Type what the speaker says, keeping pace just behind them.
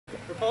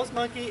Repulse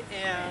Monkey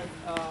and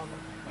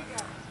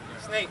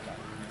Snake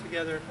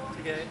together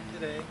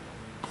today.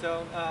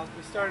 So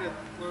we started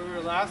where we were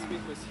last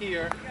week was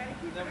here.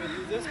 Then we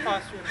do this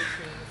posture in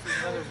between. This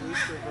is another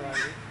booster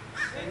variety.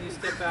 And you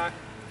step back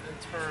and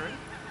turn.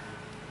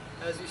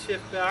 As you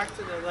shift back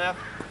to the left,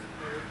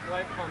 the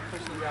right palm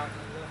pushes out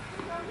and the left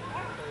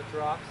kind of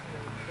drops.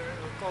 And then you turn.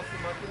 Repulse the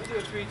monkey. We do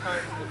it 3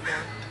 times in the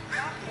front.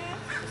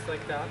 Just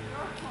like that.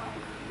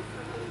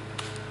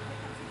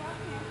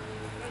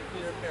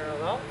 Feet are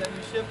parallel. Then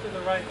you shift to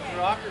the right and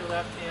drop your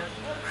left hand.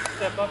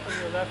 Step up with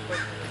your left foot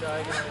to the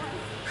diagonal.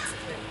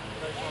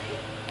 Right palm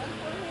down.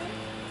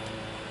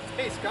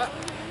 Hey, Scott.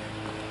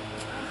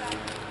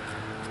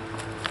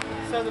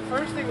 So the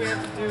first thing we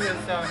have to do is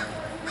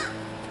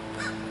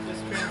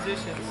this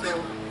transition.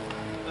 So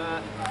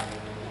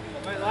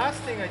my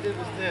last thing I did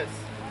was this.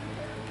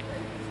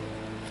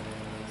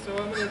 So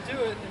what I'm going to do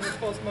it in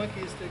Repulse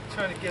Monkey is to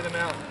try to get him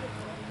out.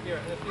 Here,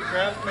 and if he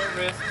grabs my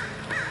wrist,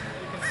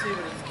 you can see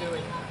what it's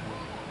doing.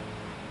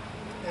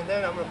 And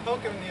then I'm going to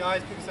poke him in the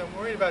eyes because I'm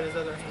worried about his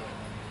other hand.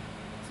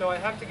 So I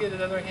have to get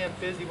his other hand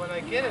busy. When I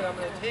get it, I'm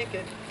going to take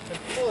it and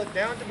pull it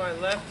down to my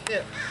left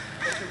hip,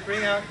 and to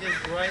bring out his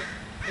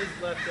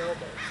left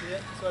elbow. See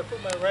it? So I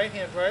put my right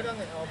hand right on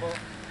the elbow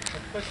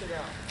and push it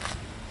out.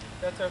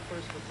 That's our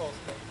first repulse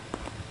monkey.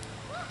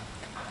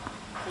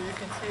 So you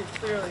can see it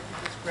clearly if you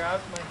just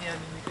grab my hand,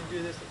 and you can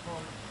do this at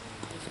home.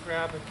 Just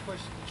grab and push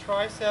the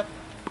tricep.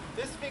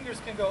 This fingers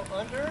can go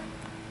under,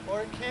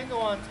 or it can go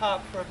on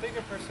top. For a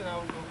bigger person, I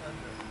would go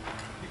under.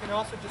 You can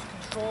also just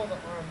control the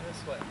arm this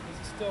way.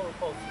 This is still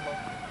repulse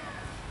monkey.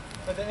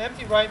 With an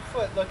empty right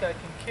foot, look, I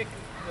can kick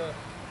the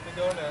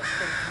donut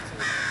pretty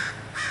easily.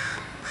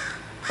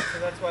 So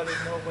that's why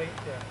there's no weight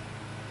there.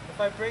 If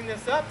I bring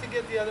this up to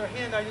get the other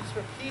hand, I just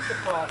repeat the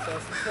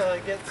process until I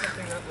get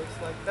something that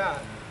looks like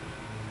that.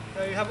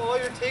 Now you have all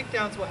your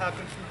takedowns will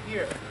happen from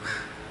here.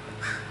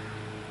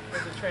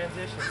 There's a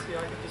transition. See,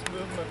 I can just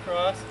move them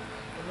across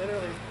and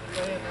literally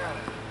lay them out.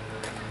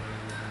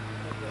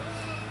 Like this.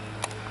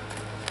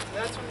 So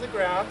that's from the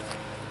grab,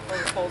 or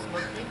Repulse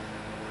Monkey.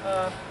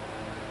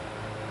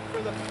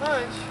 For the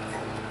punch,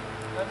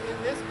 I'm in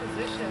this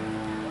position.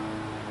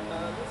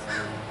 Let's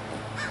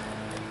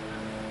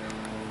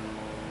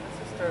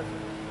just start from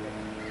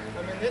here.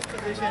 I'm in this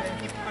position and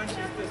he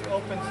punches this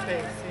open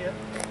space. See it?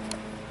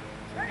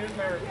 So here's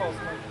my Repulse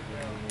Monkey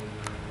now.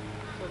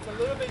 So it's a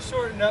little bit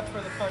shortened up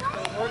for the punch,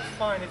 but it works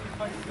fine. If you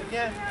punch it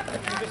again,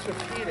 you just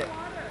repeat it.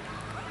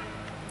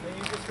 And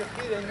you just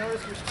repeat it.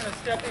 Notice you're kind of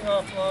stepping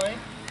offline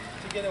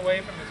to get away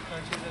from his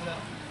punches, and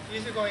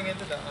these are going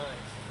into the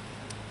eyes.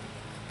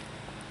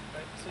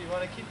 Right? So you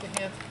want to keep the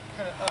hands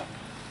kind of up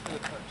to the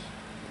punch.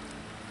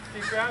 So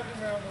you grab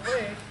him around the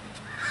waist.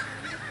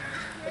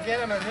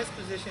 Again, I'm in this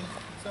position,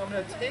 so I'm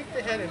going to take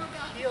the head and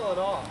peel it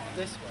off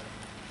this way.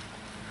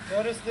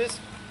 Notice this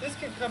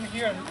can come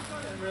here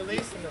and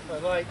release him if I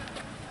like,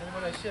 and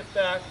when I shift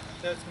back,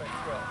 that's my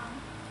throw.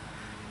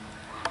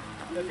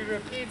 If he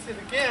repeats it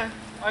again,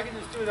 I can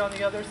just do it on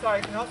the other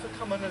side. I can also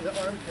come under the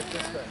armpit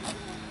this way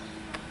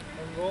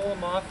and roll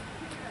him off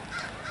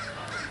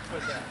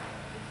with that.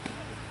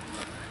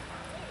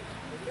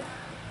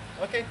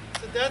 Okay,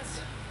 so that's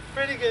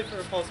pretty good for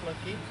Repulse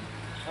Monkey.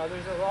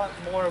 There's a lot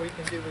more we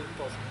can do with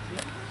Repulse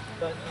Monkey,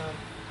 but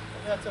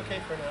that's okay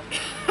for now.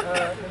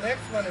 The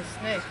next one is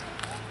Snake.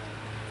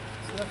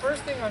 So the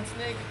first thing on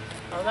Snake,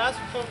 our last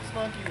Repulse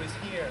Monkey was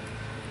here.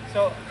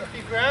 So if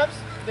he grabs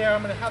there,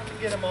 I'm going to have to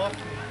get him off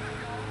me.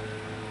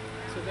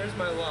 So there's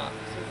my lock.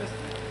 So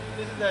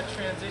this is that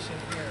transition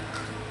here.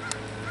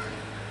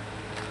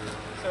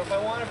 So if I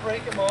want to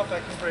break him off, I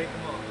can break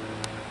him off.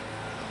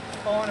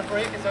 If I want to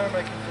break his arm,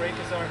 I can break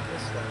his arm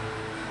this way. I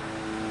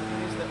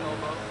can use the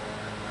elbow.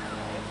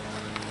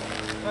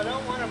 If I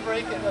don't want to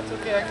break it, that's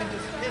okay. I can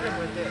just hit him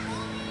with this.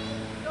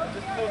 I'll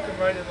just poke him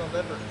right in the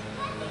liver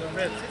and the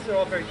ribs. These are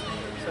all very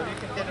tender, so you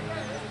can hit him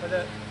with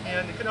that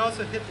hand. You can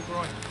also hit the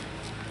groin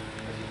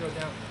as you go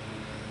down.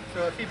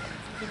 So if he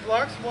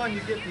blocks one, you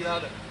get the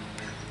other.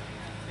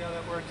 See how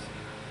that works?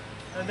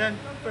 And then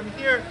from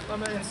here, I'm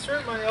going to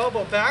insert my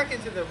elbow back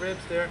into the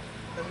ribs there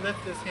and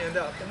lift this hand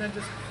up. And then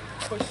just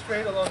push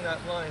straight along that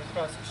line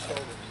across his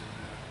shoulders.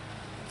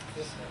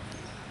 This way.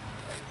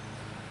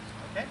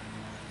 Okay?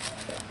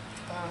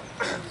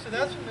 So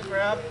that's from the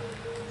grab.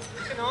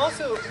 You can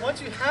also,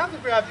 once you have the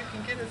grab, you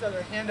can get his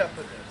other hand up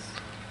with this.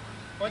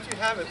 Once you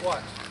have it,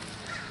 watch.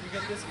 You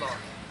get this lock.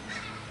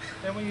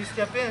 Then when you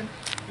step in,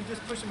 you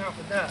just push him out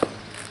with that.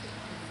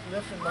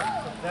 Lift him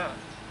up from that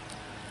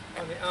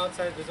on the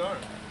outside of his arm.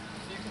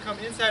 So you can come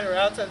inside or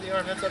outside of the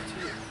arm, that's up to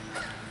you.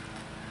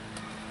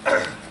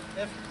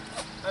 If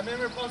I'm in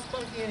Repulse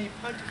Monkey and he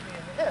punches me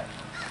in the hip,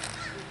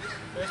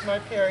 there's my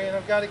parry, and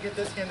I've got to get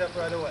this hand up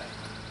right away.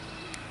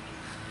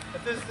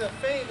 If this is a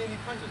feint and he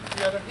punches with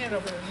the other hand,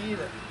 I'm going to need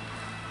it.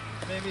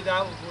 Maybe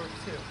that would work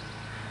too.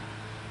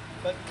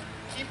 But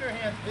keep your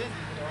hands busy,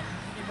 you know,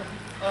 keep them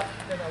up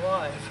and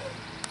alive.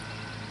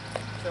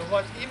 So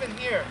watch, even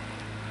here.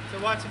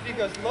 So watch if he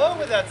goes low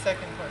with that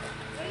second punch.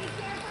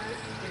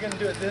 You're going to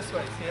do it this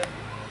way, see it?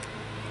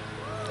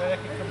 Then I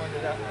can come under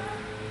that one.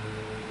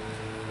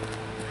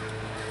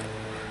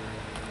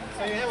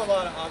 So you have a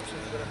lot of options,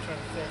 what I'm trying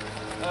to say.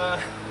 Let's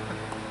see.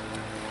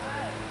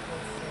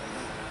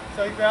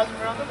 So he grabs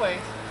him around the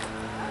waist.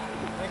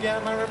 And again,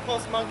 I'm going to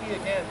repulse monkey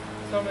again.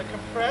 So I'm going to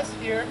compress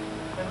here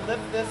and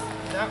lift this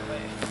that way.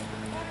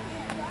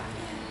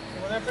 And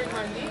when I bring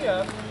my knee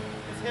up,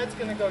 his head's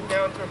going to go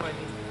down toward my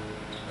knee,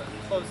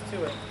 close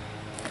to it.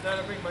 Now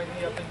I bring my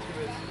knee up into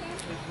his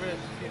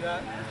ribs. See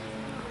that?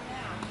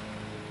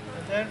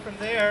 And then from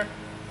there,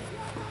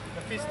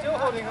 if he's still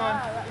holding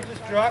on, you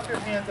just drop your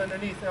hands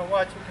underneath. Now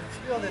watch, you can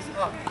feel this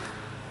up.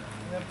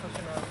 And then push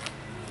him out.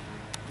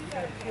 You're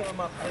going to peel him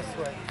up this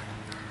way.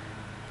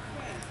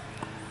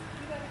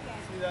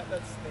 See that?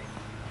 That's snake.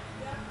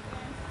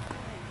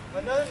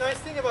 Another nice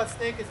thing about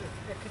snake is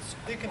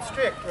they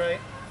constrict,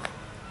 right?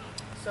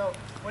 So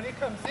when he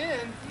comes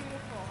in,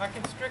 I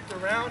constrict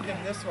around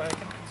him this way. I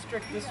can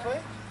constrict this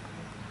way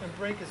and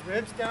break his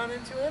ribs down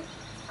into him.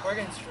 Or I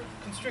can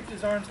constrict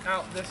his arms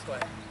out this way.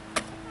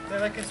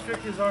 Then I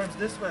constrict his arms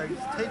this way. I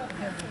just take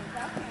him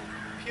and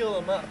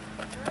peel him up.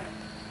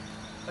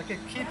 I can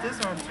keep this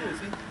arm too,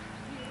 see?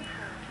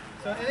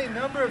 So any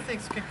number of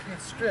things can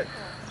constrict.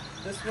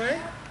 This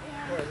way,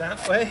 or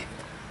that way,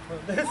 or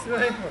this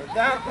way, or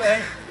that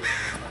way.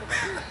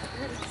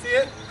 See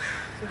it?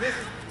 So this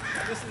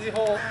is the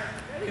whole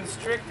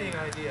constricting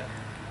idea.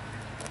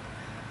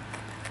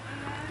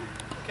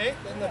 Okay,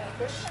 then the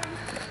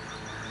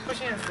push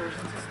hands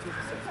version, just do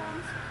the same.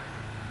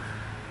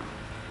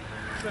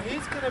 So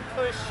he's going to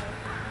push,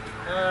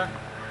 let me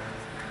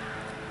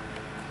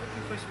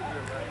push with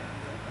your right.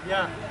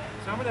 Yeah,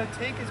 so I'm going to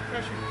take his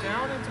pressure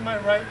down into my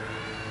right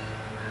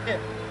hip.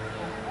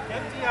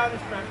 Empty out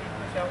his pressure and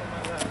push out with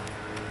my left.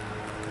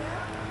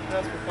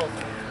 That's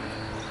repulsive.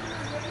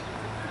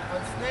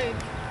 On snake,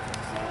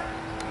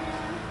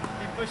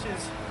 he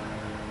pushes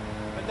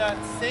with that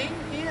same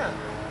hand.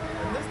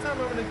 And this time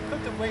I'm going to put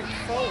the weight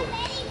forward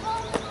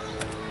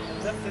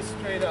and lift this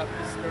straight up,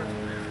 this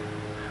sternum.